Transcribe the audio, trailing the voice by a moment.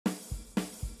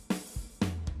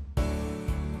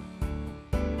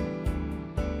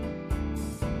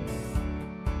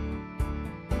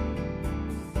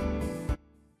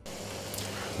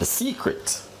The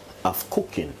secret of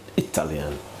cooking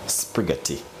Italian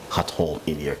spaghetti at home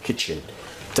in your kitchen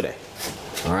today.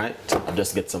 All right, I'll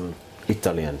just get some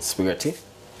Italian spaghetti.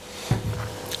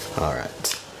 All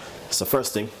right, so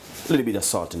first thing, a little bit of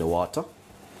salt in the water.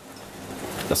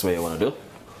 That's what you want to do.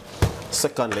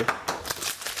 Secondly,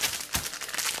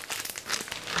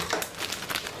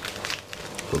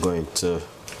 we're going to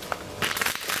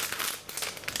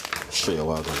show you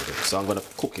what I'm going to do. So I'm going to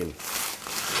cook in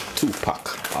 2-pack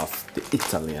of the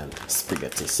Italian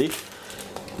spaghetti. See,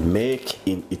 make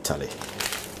in Italy.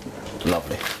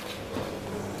 Lovely.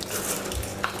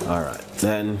 All right,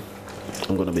 then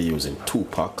I'm going to be using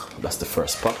 2-pack. That's the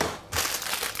first pack.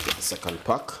 The second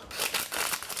pack.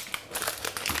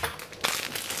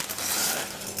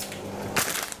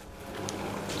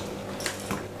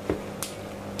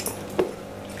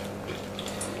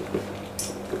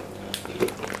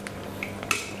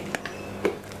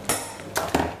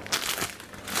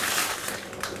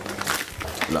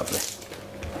 Lovely.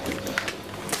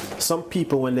 Some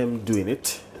people, when they're doing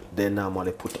it, they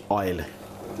normally put oil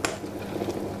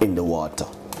in the water,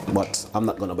 but I'm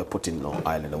not gonna be putting no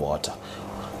oil in the water.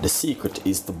 The secret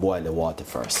is to boil the water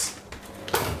first.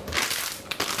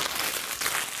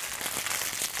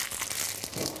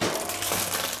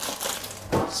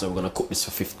 So we're gonna cook this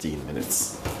for 15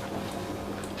 minutes,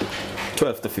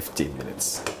 12 to 15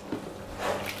 minutes.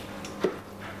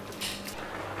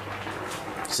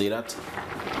 See that?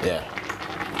 Yeah,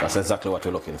 that's exactly what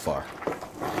we're looking for.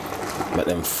 Let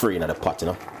them free in the pot, you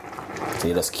know. So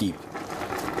you just keep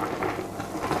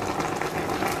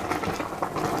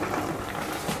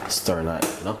stirring it,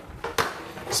 you know.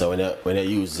 So when you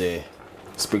use a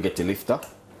spaghetti lifter,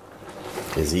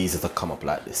 it's easy to come up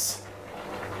like this.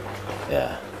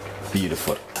 Yeah,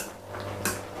 beautiful.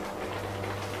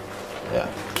 Yeah.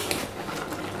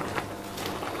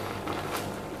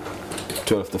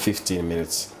 12 to 15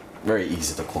 minutes. Very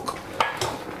easy to cook.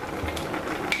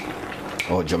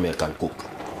 Or Jamaican cook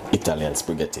Italian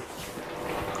spaghetti.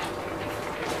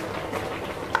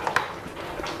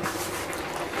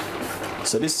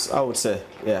 So this, I would say,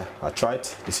 yeah, I tried.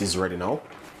 This is ready now.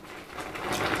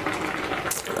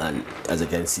 And as you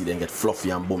can see, they get fluffy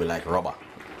and boomy like rubber.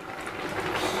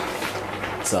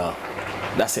 So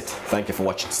that's it. Thank you for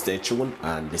watching. Stay tuned.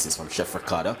 And this is from Chef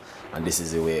Ricardo. And this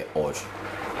is the way of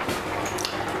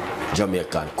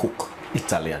Jamaican cook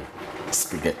Italian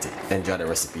spaghetti. Enjoy the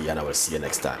recipe and I will see you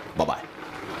next time. Bye bye.